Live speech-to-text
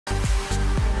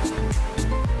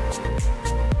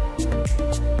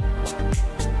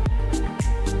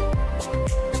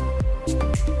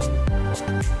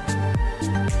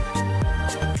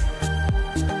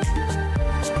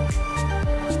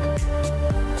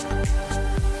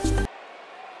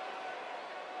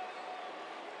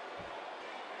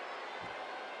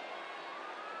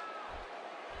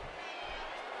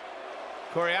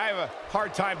Corey, I have a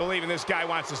hard time believing this guy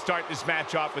wants to start this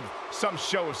match off with some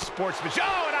show of sportsmanship.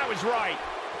 Oh, and I was right.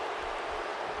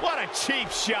 What a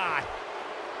cheap shot.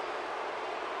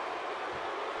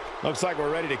 Looks like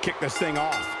we're ready to kick this thing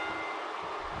off.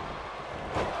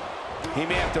 He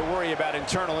may have to worry about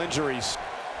internal injuries.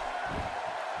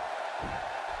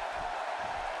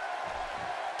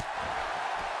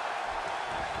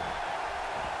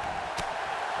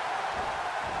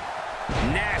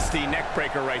 Nasty neck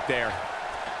breaker right there.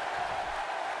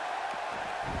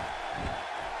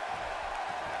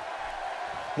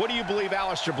 What do you believe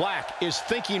Aleister Black is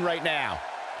thinking right now?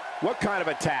 What kind of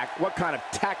attack, what kind of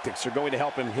tactics are going to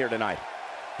help him here tonight?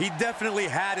 He definitely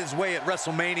had his way at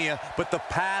WrestleMania, but the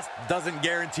past doesn't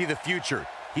guarantee the future.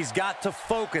 He's got to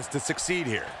focus to succeed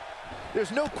here.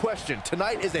 There's no question,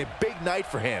 tonight is a big night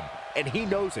for him, and he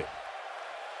knows it.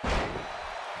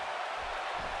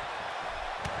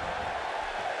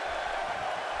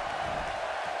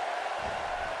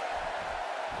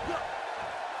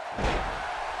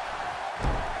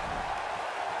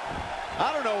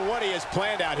 I don't know what he has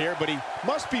planned out here, but he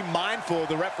must be mindful of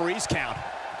the referee's count.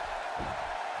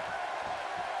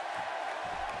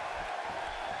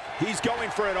 He's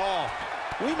going for it all.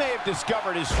 We may have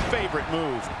discovered his favorite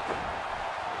move.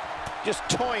 Just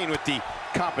toying with the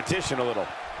competition a little.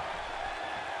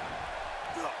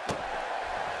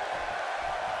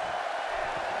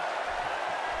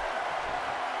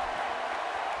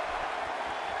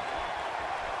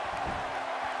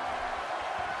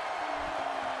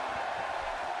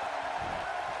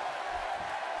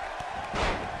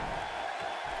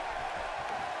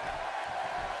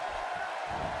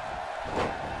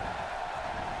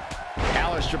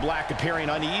 Aleister Black appearing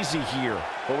uneasy here.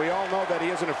 But we all know that he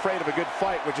isn't afraid of a good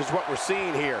fight, which is what we're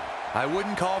seeing here. I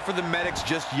wouldn't call for the medics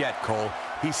just yet, Cole.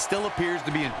 He still appears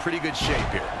to be in pretty good shape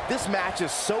here. This match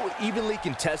is so evenly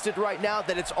contested right now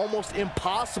that it's almost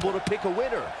impossible to pick a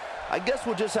winner. I guess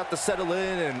we'll just have to settle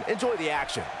in and enjoy the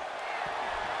action.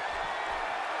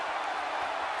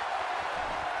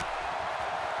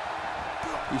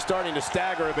 He's starting to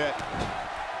stagger a bit,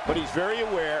 but he's very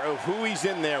aware of who he's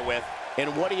in there with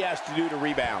and what he has to do to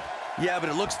rebound. Yeah, but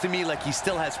it looks to me like he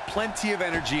still has plenty of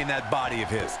energy in that body of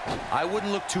his. I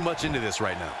wouldn't look too much into this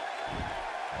right now.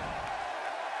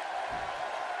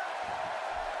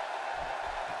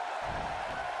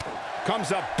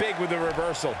 Comes up big with the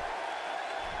reversal.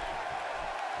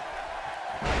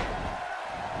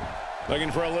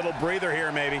 Looking for a little breather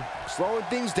here, maybe. Slowing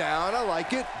things down, I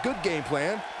like it. Good game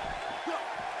plan.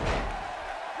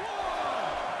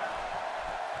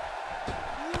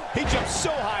 He jumps so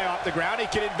high off the ground, he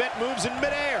can invent moves in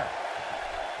midair.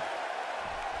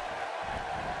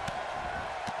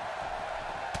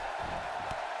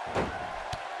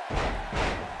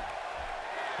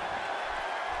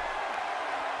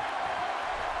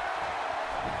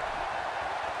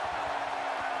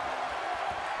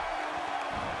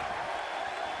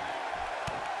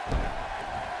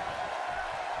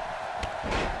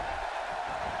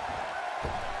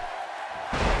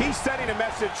 He's sending a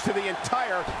message to the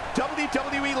entire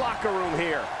WWE locker room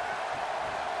here.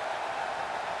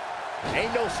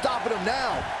 Ain't no stopping him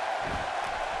now.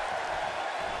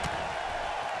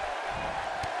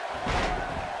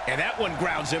 And that one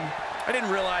grounds him. I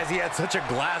didn't realize he had such a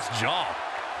glass jaw.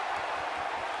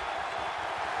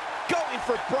 Going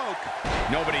for broke.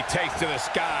 Nobody takes to the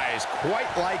skies quite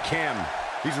like him.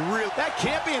 He's real. That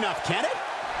can't be enough, can it?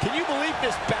 Can you believe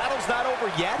this battle's not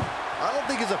over yet? I don't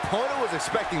think his opponent was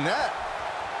expecting that.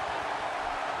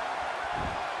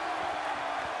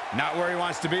 Not where he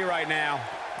wants to be right now.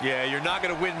 Yeah, you're not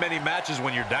going to win many matches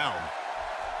when you're down.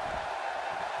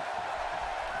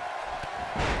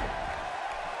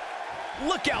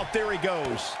 Look out, there he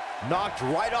goes. Knocked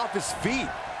right off his feet.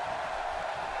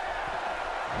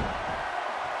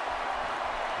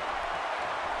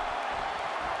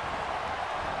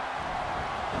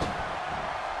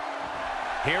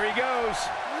 Here he goes.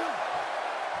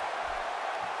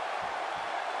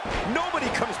 Nobody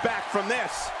comes back from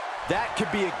this. That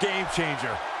could be a game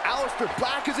changer. Aleister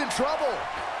Black is in trouble.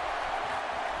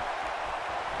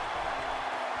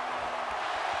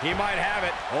 He might have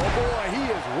it. Oh boy, he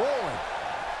is rolling.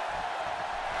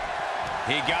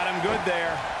 He got him good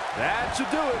there. That should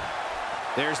do it.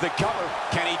 There's the cover.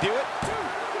 Can he do it?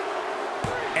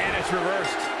 And it's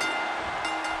reversed.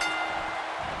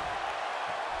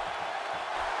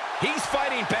 He's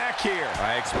fighting back here.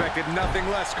 I expected nothing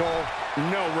less, Cole.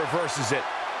 No, reverses it.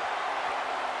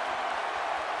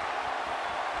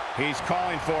 He's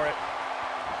calling for it.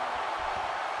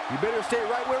 You better stay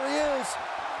right where he is.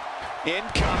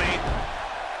 Incoming.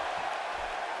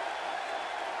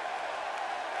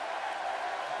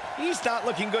 He's not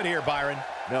looking good here, Byron.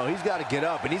 No, he's got to get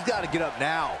up, and he's got to get up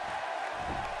now.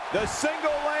 The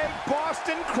single leg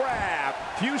Boston Crab.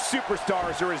 Few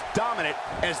superstars are as dominant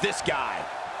as this guy.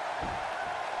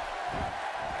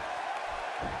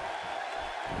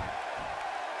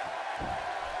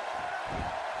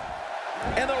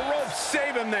 And the ropes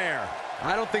save him there.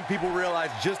 I don't think people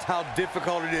realize just how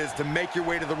difficult it is to make your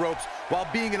way to the ropes while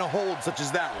being in a hold such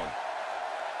as that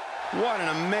one. What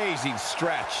an amazing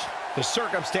stretch. The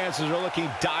circumstances are looking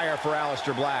dire for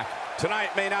Aleister Black.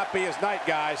 Tonight may not be his night,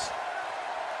 guys.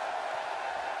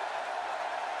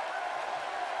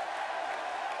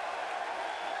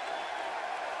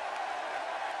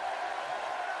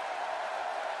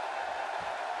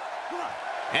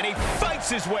 And he fights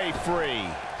his way free.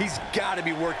 He's got to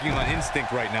be working on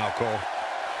instinct right now, Cole.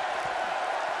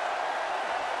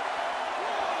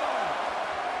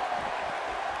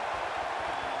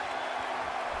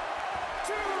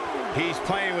 He's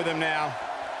playing with him now.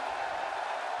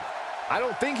 I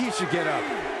don't think he should get up.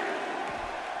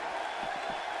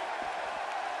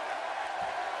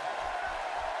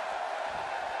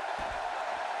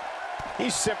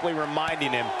 He's simply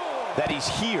reminding him that he's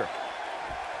here.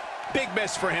 Big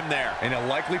miss for him there. And he'll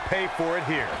likely pay for it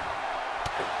here.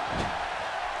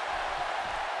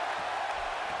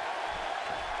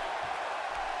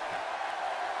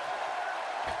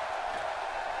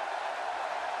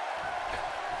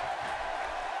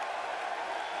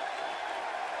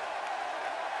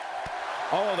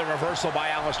 Oh, the reversal by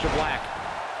Aleister Black.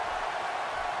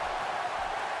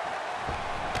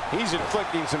 He's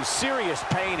inflicting some serious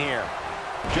pain here.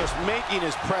 Just making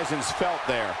his presence felt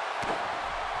there.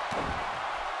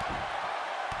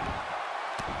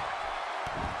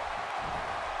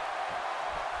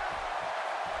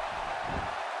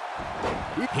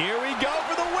 Here we go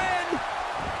for the win.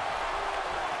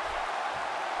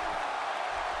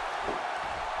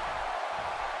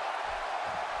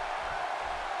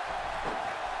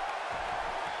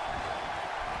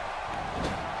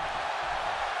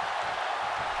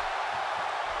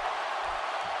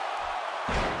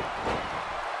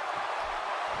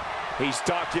 He's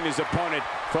stalking his opponent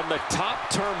from the top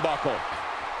turnbuckle.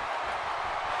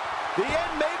 The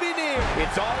end may be near.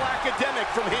 It's all academic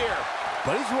from here.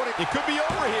 But he's running. It could be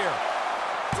over here.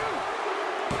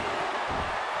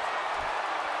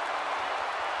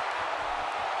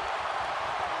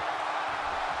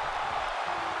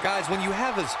 Guys, when you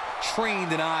have as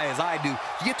trained an eye as I do,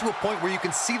 you get to a point where you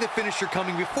can see the finisher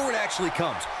coming before it actually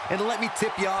comes. And let me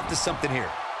tip you off to something here.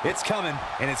 It's coming,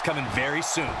 and it's coming very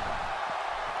soon.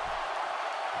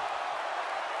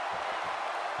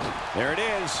 There it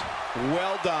is.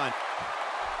 Well done.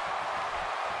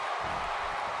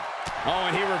 Oh,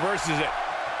 and he reverses it.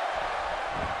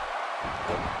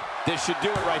 This should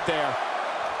do it right there.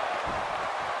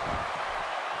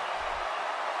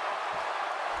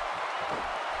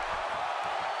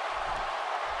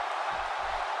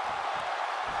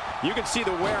 You can see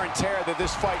the wear and tear that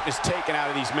this fight has taken out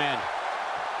of these men.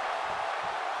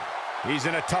 He's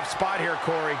in a tough spot here,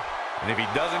 Corey. And if he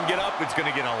doesn't get up, it's going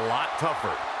to get a lot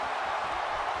tougher.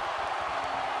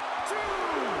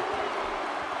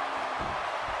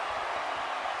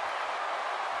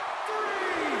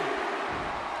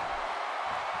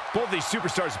 Both these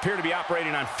superstars appear to be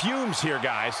operating on fumes here,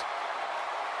 guys.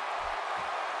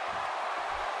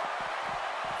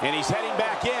 And he's heading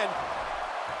back in.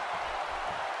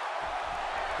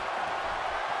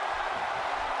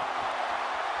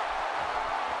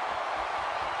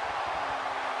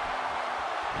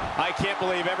 I can't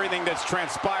believe everything that's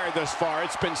transpired thus far.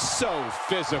 It's been so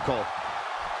physical.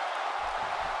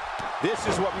 This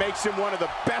is what makes him one of the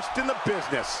best in the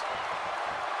business.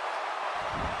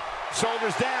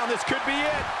 Shoulders down, this could be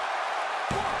it.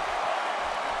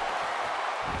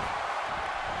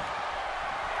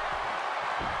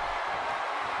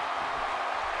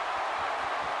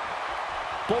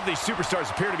 Both these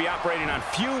superstars appear to be operating on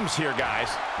fumes here, guys.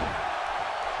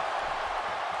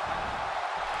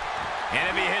 And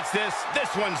if he hits this,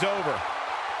 this one's over.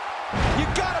 You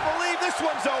gotta believe this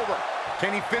one's over.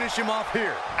 Can he finish him off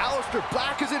here? Aleister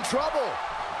Black is in trouble.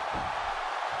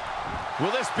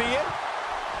 Will this be it?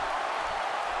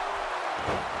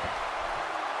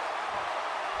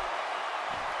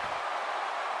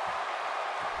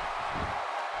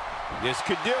 This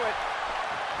could do it.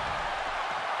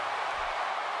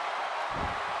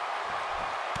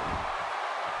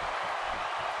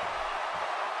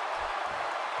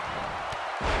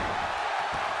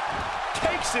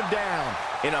 Takes him down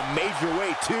in a major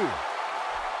way, too.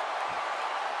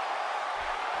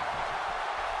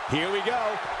 Here we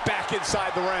go, back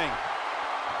inside the ring.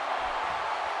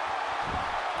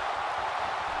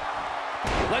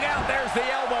 Look out, there's the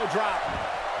elbow drop.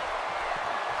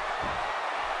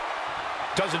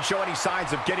 Doesn't show any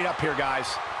signs of getting up here, guys.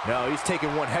 No, he's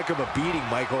taking one heck of a beating,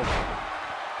 Michael.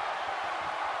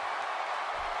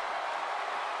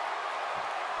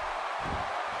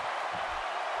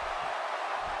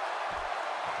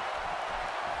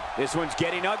 This one's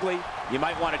getting ugly. You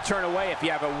might want to turn away if you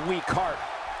have a weak heart.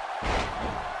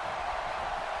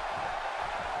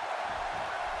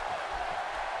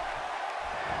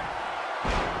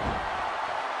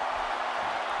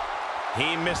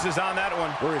 He misses on that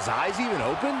one. Were his eyes even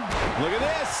open? Look at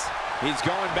this. He's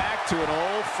going back to an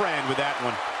old friend with that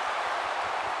one.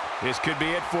 This could be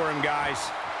it for him, guys.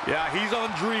 Yeah, he's on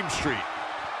Dream Street.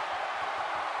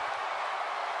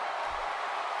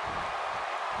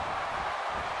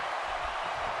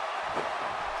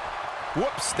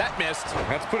 Whoops, that missed.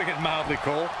 That's putting it mildly,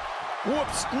 Cole.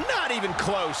 Whoops, not even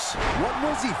close. What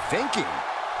was he thinking?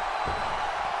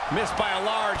 Missed by a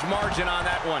large margin on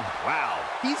that one. Wow,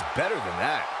 he's better than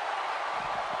that.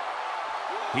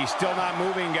 He's still not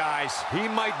moving, guys.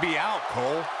 He might be out,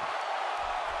 Cole.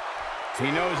 He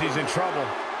knows he's in trouble.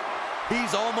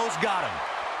 He's almost got him.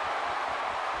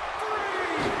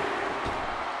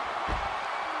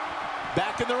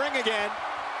 Back in the ring again.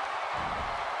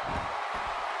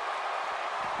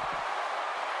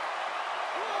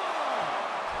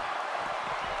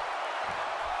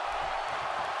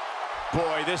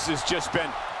 Boy, this has just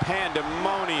been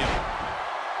pandemonium.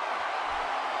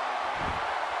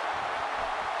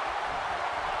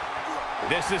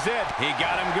 This is it. He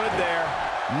got him good there.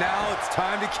 Now it's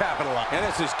time to capitalize. And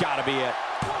this has got to be it.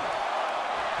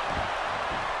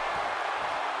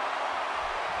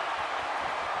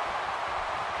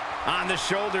 On the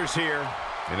shoulders here.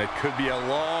 And it could be a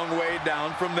long way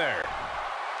down from there.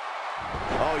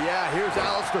 Oh, yeah, here's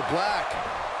Aleister Black.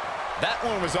 That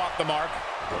one was off the mark.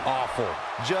 Awful.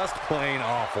 Just plain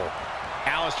awful.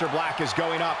 Aleister Black is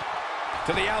going up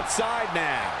to the outside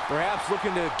now. Perhaps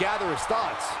looking to gather his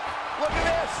thoughts. Look at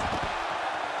this.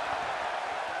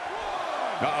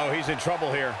 Uh-oh, he's in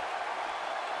trouble here.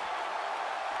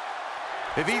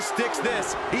 If he sticks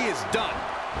this, he is done.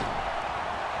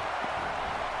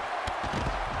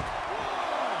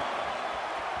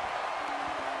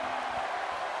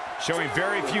 Showing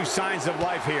very few signs of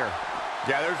life here.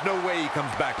 Yeah, there's no way he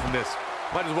comes back from this.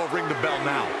 Might as well ring the bell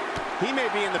now. He may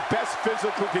be in the best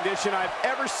physical condition I've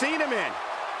ever seen him in.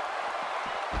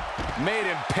 Made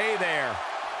him pay there.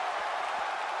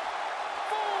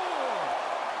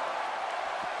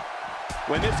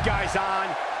 When this guy's on,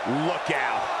 look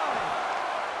out.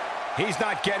 He's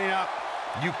not getting up.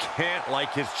 You can't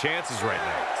like his chances right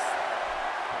now.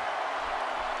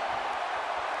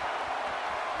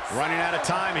 Running out of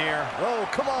time here. Oh,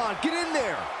 come on, get in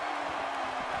there.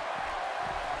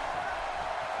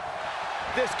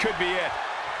 This could be it.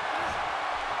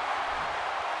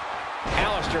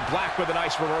 Aleister Black with a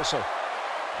nice reversal.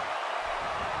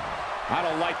 I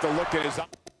don't like the look at his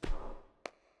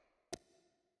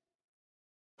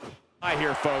eye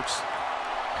here, folks.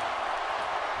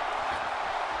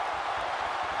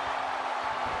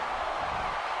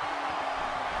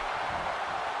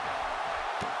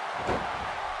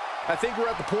 I think we're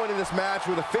at the point in this match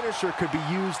where the finisher could be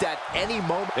used at any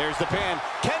moment. There's the pin.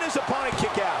 Can his opponent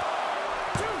kick out?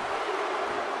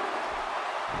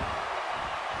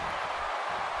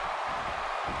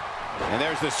 And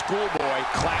there's the schoolboy.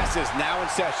 Class is now in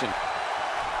session.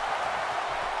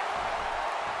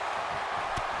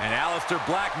 And Aleister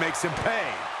Black makes him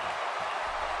pay.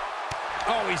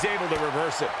 Oh, he's able to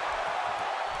reverse it.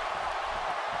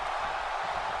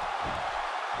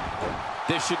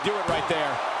 This should do it right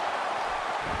there.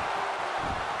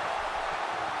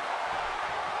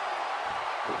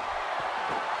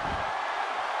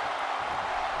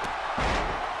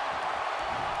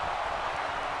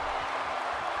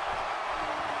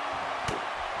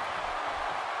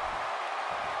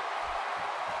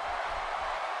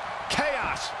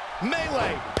 Chaos.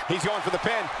 Melee. He's going for the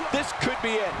pin. This could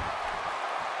be it.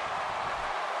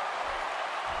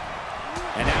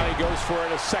 And now he goes for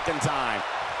it a second time.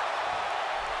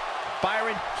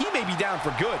 Byron, he may be down for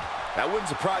good. That wouldn't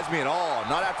surprise me at all,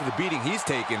 not after the beating he's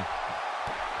taken.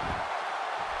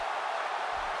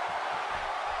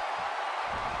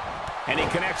 And he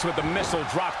connects with the missile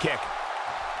drop kick.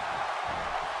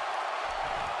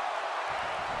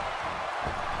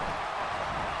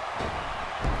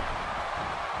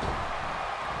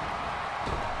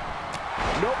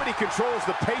 Nobody controls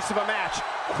the pace of a match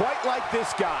quite like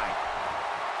this guy.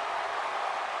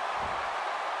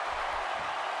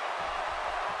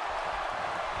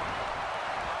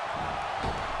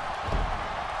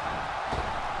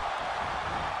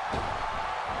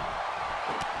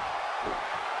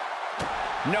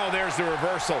 No, there's the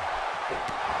reversal.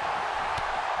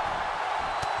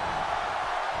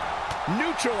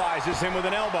 Neutralizes him with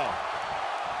an elbow.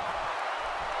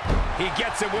 He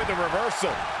gets it with a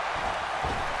reversal.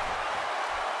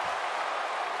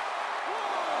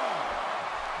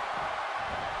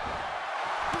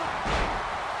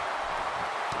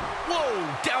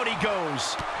 Whoa, down he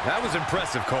goes. That was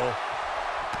impressive, Cole.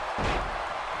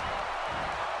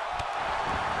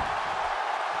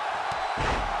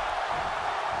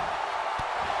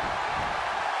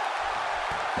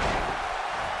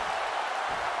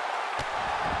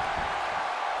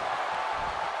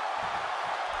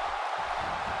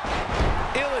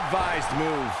 Ill-advised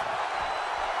move.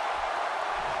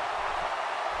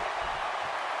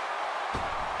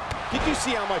 Did you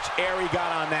see how much air he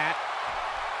got on that?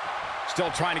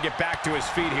 Still trying to get back to his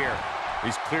feet here.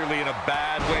 He's clearly in a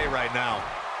bad way right now.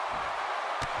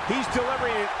 He's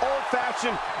delivering an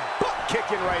old-fashioned butt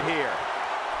kicking right here.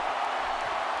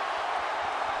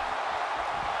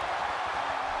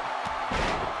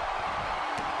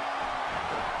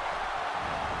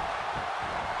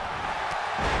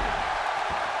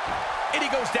 And he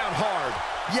goes down hard.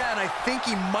 Yeah, and I think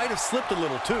he might have slipped a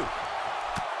little too.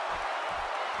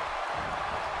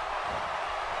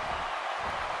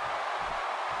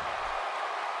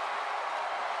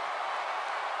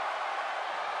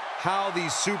 How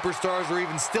these superstars are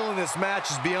even still in this match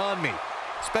is beyond me,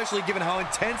 especially given how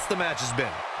intense the match has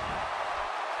been.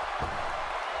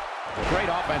 Great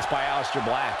offense by Aleister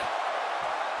Black.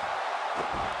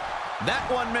 That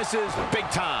one misses big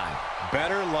time.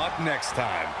 Better luck next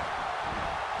time.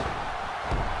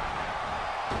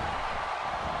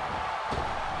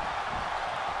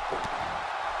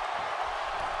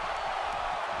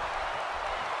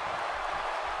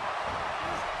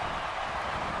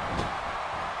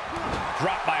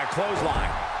 Dropped by a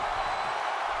clothesline.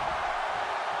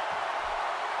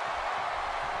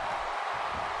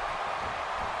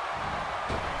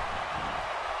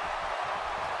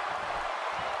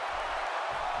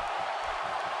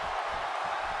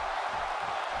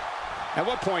 At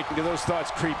what point do those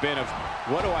thoughts creep in of,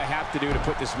 what do I have to do to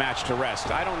put this match to rest?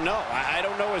 I don't know. I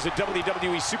don't know as a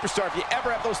WWE superstar if you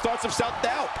ever have those thoughts of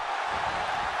self-doubt.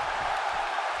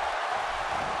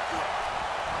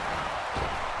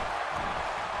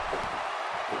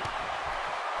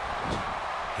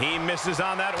 He misses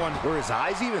on that one. Were his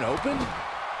eyes even open?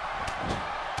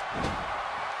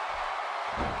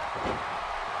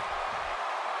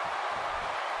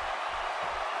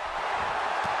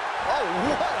 Oh,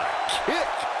 what a kick!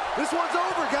 This one's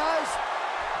over, guys.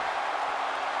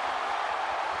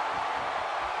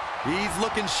 He's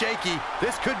looking shaky.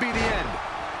 This could be the end.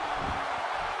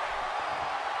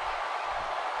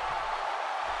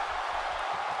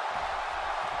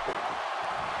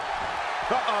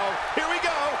 Uh-oh, here we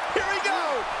go, here we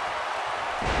go!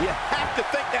 You have to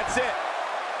think that's it.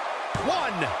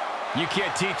 One. You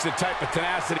can't teach the type of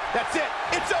tenacity. That's it,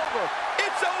 it's over,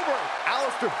 it's over!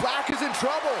 Aleister Black is in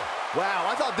trouble. Wow,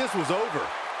 I thought this was over.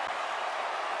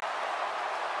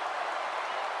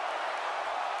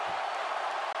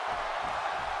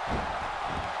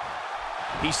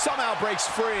 He somehow breaks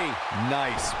free.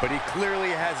 Nice, but he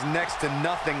clearly has next to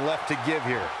nothing left to give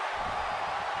here.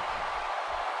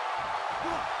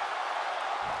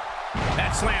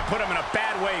 That slam put him in a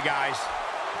bad way, guys.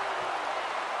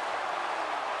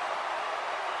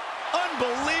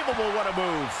 Unbelievable, what a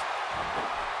move.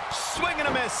 Swing and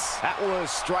a miss. That was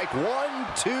strike 1,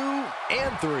 2,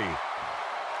 and 3.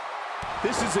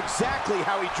 This is exactly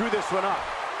how he drew this one up.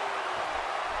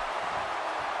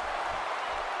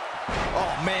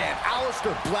 Oh, man,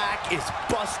 Aleister Black is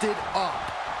busted up.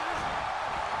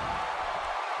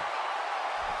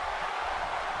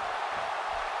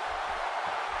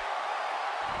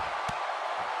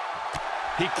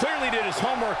 He clearly did his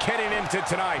homework heading into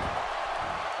tonight.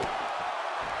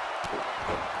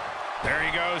 There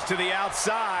he goes to the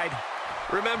outside.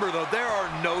 Remember, though, there are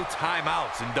no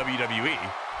timeouts in WWE.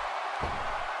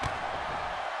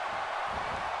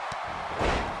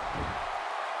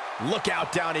 Look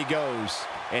out, down he goes.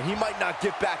 And he might not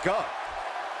get back up.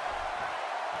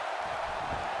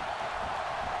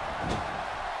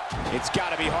 It's got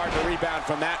to be hard to rebound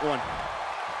from that one.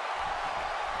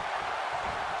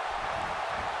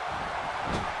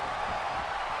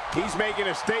 He's making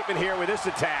a statement here with this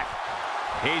attack.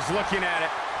 He's looking at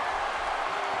it.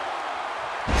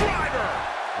 Driver!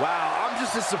 Wow, I'm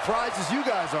just as surprised as you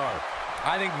guys are.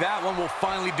 I think that one will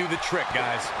finally do the trick,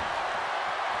 guys.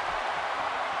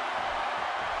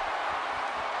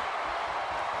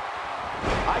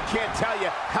 I can't tell you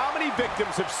how many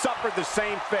victims have suffered the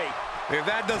same fate. If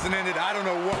that doesn't end it, I don't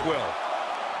know what will.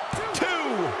 2!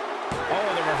 Oh,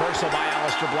 the reversal by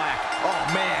Aleister Black.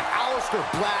 Oh, man, Aleister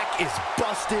Black is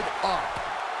busted up.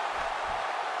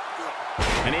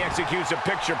 And he executes a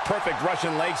picture-perfect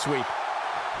Russian leg sweep.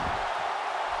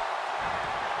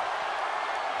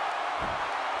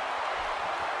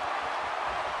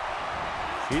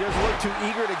 He doesn't look too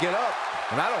eager to get up,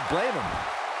 and I don't blame him.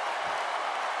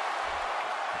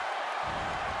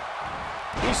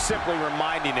 He's simply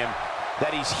reminding him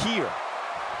that he's here.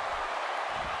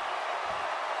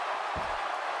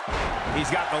 He's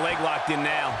got the leg locked in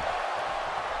now.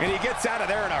 And he gets out of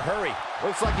there in a hurry.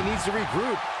 Looks like he needs to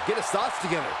regroup, get his thoughts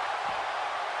together.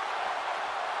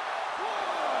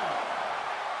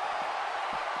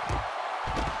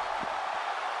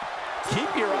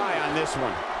 Keep your eye on this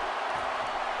one.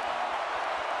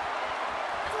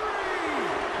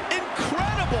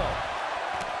 Incredible!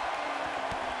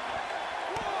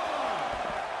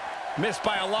 Missed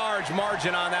by a large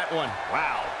margin on that one.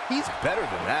 Wow, he's better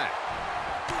than that.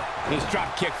 His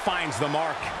drop kick finds the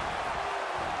mark.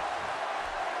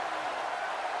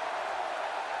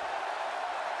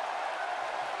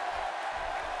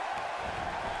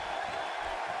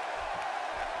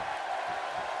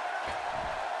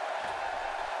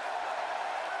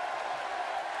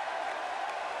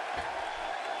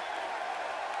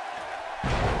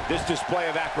 This display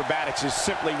of acrobatics is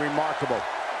simply remarkable.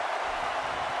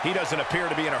 He doesn't appear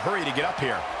to be in a hurry to get up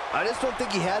here. I just don't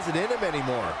think he has it in him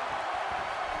anymore.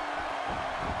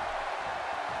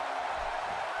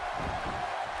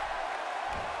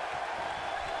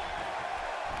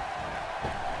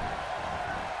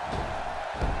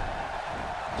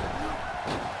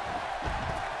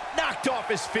 Knocked off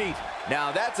his feet.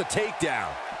 Now that's a takedown.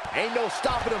 Ain't no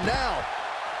stopping him now.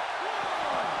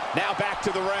 Now back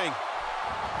to the ring.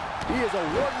 He is a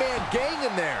one-man gang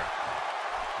in there.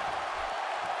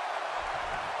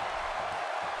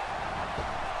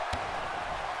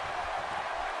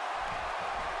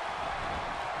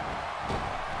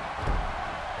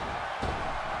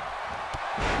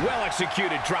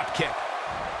 Well-executed drop kick.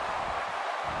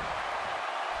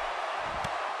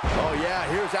 Oh, yeah,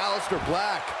 here's Aleister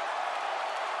Black.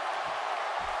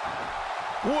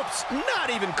 Whoops, not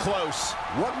even close.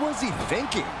 What was he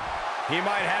thinking? He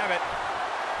might have it.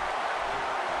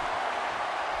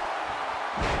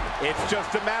 It's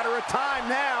just a matter of time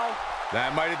now.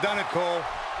 That might have done it, Cole.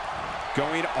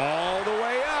 Going all the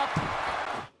way up.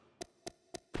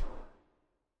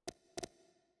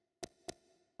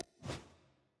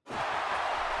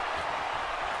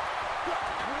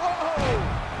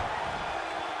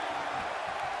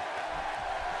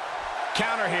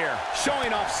 Counter here,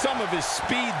 showing off some of his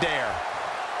speed there.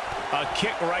 A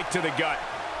kick right to the gut.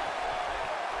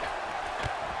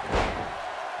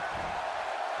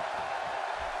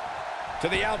 To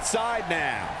the outside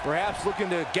now. Perhaps looking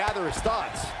to gather his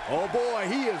thoughts. Oh boy,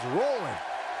 he is rolling.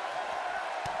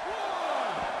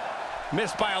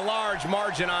 Missed by a large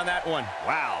margin on that one.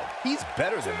 Wow, he's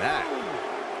better than that.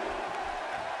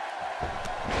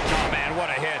 Oh man,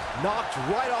 what a hit. Knocked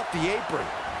right off the apron.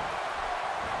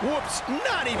 Whoops,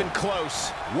 not even close.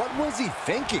 What was he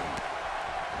thinking?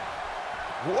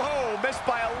 Whoa, missed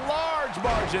by a large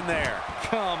margin there.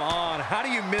 Come on, how do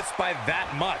you miss by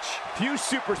that much? Few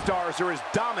superstars are as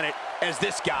dominant as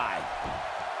this guy.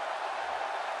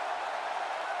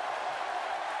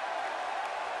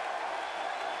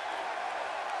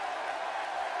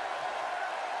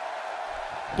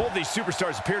 Both these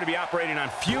superstars appear to be operating on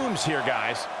fumes here,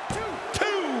 guys.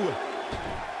 Two.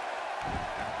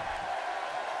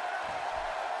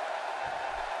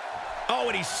 Oh,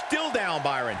 and he's still down,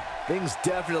 Byron. Things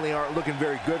definitely aren't looking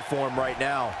very good for him right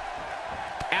now.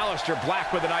 Aleister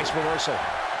Black with a nice reversal.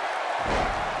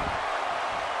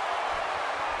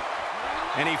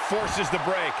 And he forces the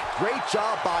break. Great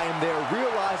job by him there,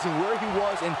 realizing where he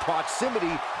was in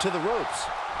proximity to the ropes.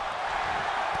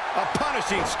 A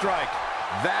punishing strike.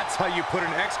 That's how you put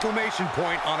an exclamation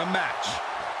point on a match.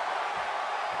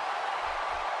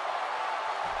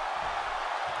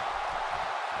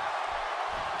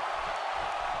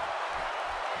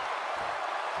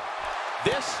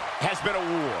 This has been a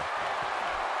war.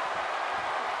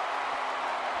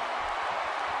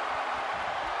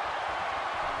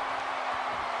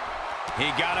 He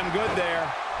got him good there.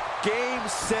 Game,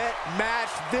 set, match.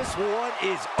 This one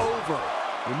is over.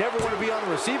 You never want to be on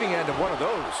the receiving end of one of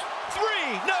those.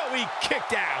 Three. No, he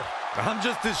kicked out. I'm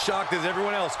just as shocked as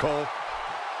everyone else, Cole.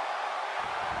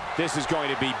 This is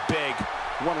going to be big,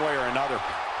 one way or another.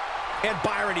 And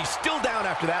Byron, he's still down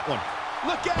after that one.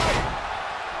 Look out!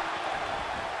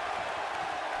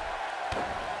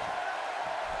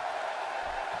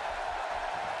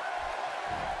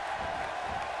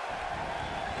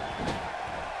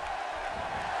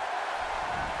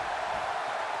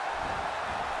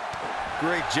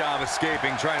 Great job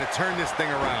escaping, trying to turn this thing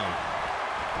around.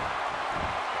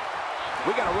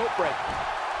 We got a rope break.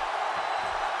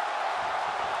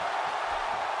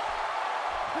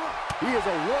 He is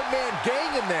a one-man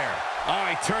gang in there. Oh,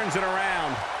 he turns it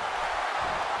around.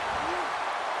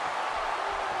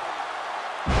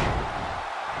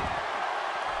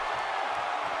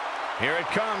 Here it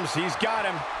comes. He's got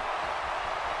him.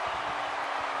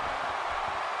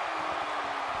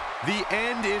 The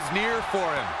end is near for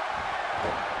him.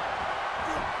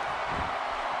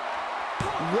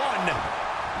 One.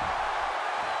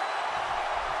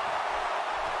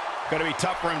 Gonna be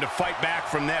tough for him to fight back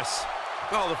from this.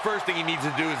 Well, the first thing he needs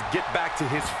to do is get back to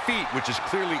his feet, which is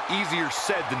clearly easier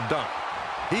said than done.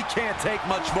 He can't take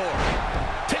much more.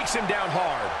 Takes him down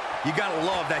hard. You gotta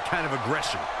love that kind of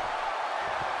aggression.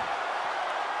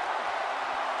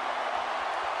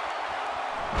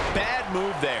 Bad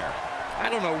move there. I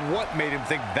don't know what made him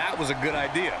think that was a good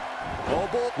idea. Oh,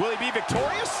 boy. Will he be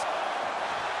victorious?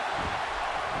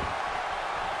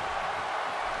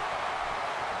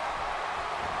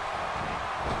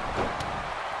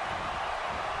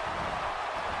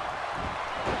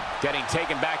 Getting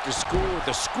taken back to school with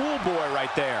the schoolboy right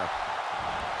there.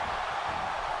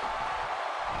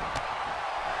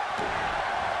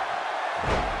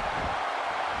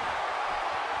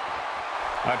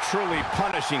 A truly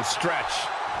punishing stretch.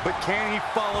 But can he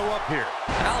follow up here?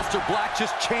 Aleister Black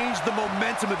just changed the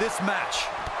momentum of this match.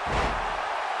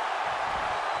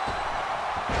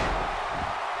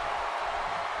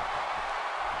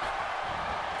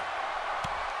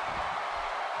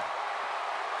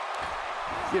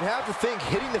 You'd have to think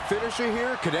hitting the finisher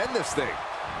here could end this thing.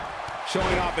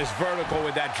 Showing off his vertical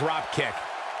with that drop kick.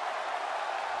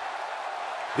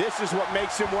 This is what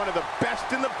makes him one of the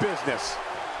best in the business.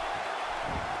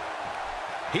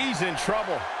 He's in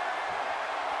trouble.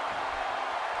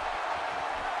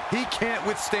 He can't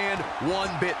withstand one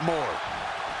bit more.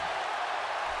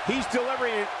 He's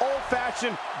delivering an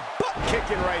old-fashioned butt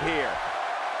kicking right here.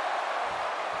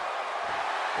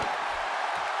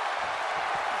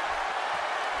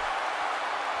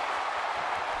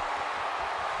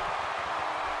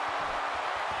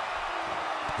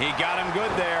 He got him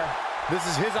good there. This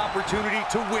is his opportunity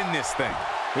to win this thing.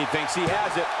 He thinks he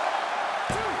has it.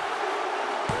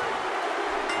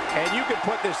 And you can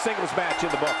put this singles match in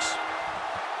the books.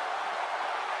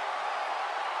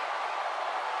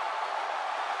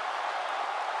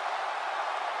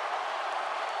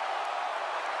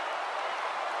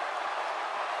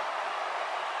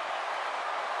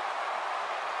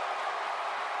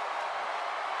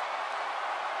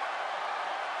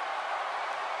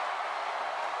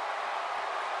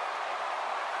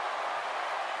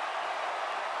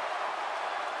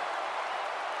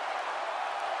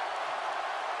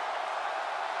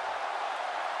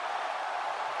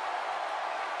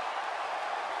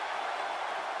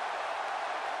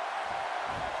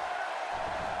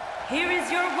 Here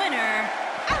is your winner,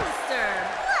 Aleister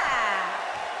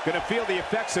Black. Gonna feel the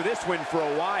effects of this win for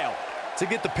a while. To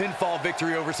get the pinfall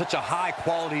victory over such a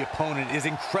high-quality opponent is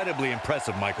incredibly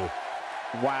impressive, Michael.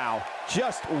 Wow.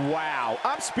 Just wow.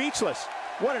 I'm speechless.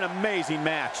 What an amazing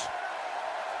match.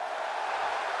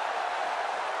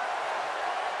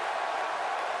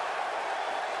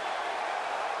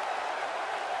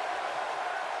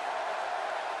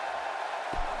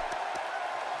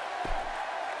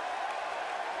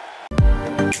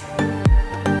 We'll be right back.